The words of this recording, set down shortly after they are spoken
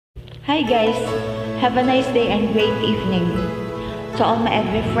Hi guys, have a nice day and great evening. To all my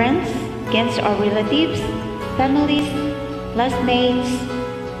every friends, against our relatives, families, classmates,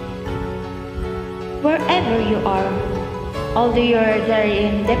 wherever you are, although you are there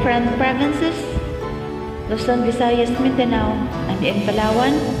in different provinces, Luzon, Visayas, Mindanao, and in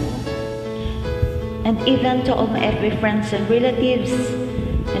Palawan, and even to all my every friends and relatives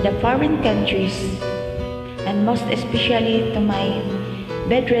in the foreign countries, and most especially to my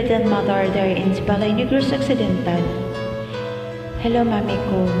bedridden mother there in Balay Negros Occidental. Hello mami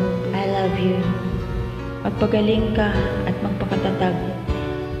ko, I love you. Magpagaling ka at magpakatatag.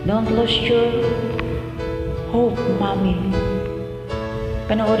 Don't lose your hope, mami.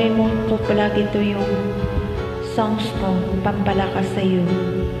 Panoorin mo po palagi ito yung songs ko, pampalakas sa iyo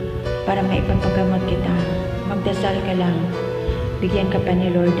para maipapagamot kita. Magdasal ka lang, bigyan ka pa ni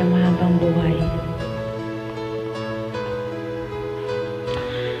Lord ng mahabang buhay.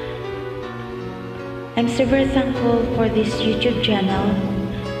 I'm super thankful for this YouTube channel.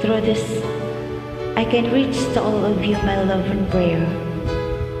 Through this, I can reach to all of you my love and prayer.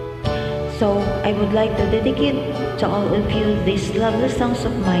 So, I would like to dedicate to all of you these lovely songs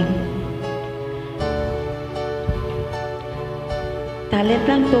of mine. Talent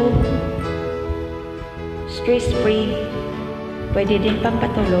lang to, stress-free, pwede din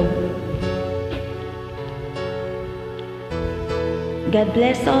pampatulog. God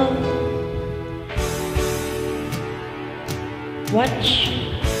bless all. Watch,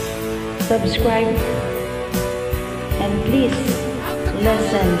 subscribe, and please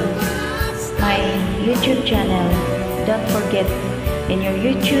listen my YouTube channel. Don't forget, in your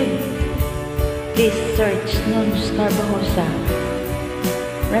YouTube, please search Nuns Carbajosa.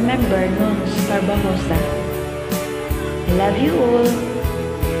 Remember Nuns Carbajosa. I love you all.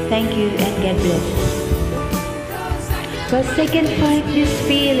 Thank you and God bless. 'Cause I can't fight this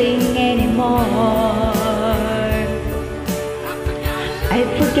feeling anymore. I've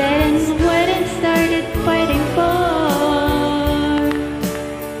forgotten what I started fighting for.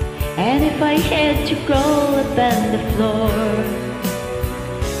 And if I had to crawl up on the floor,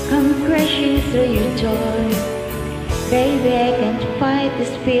 come crashing through your door, baby, I can't fight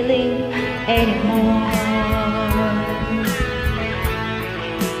this feeling anymore.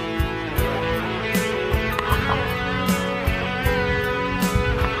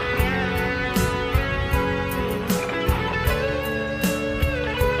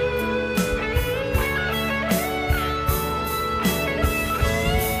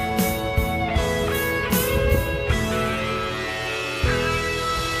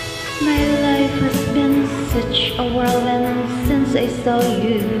 My life has been such a whirlwind since I saw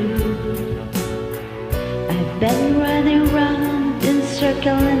you. I've been running around in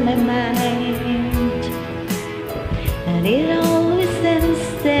circles in my mind, and it always seems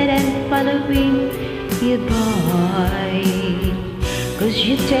that I'm following you, boy. 'Cause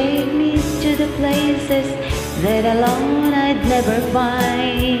you take me to the places that alone I'd never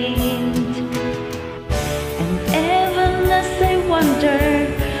find. And even as I wander,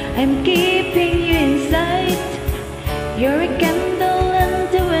 I'm keeping you inside. You're a candle in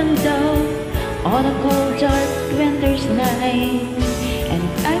the window on a cold dark winter's night, and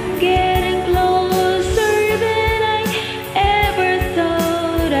I'm getting closer than I ever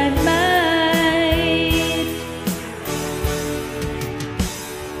thought I might.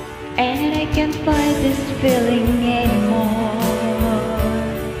 And I can't fight this feeling anymore.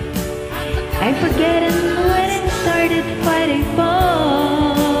 I'm forgetting when I started fighting for.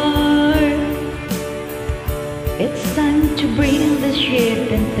 It's time to bring the ship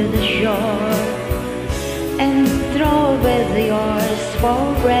into the shore and throw away the oars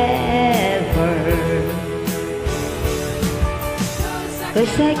forever.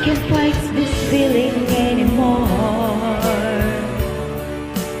 'Cause I can't fight this feeling anymore.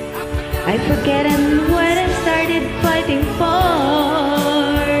 I've forgotten what I started fighting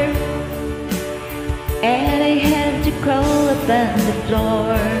for, and I had to crawl up on the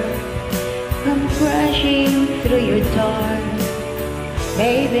floor, come crashing through your door.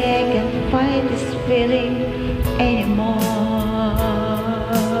 Baby, I can't fight this feeling anymore.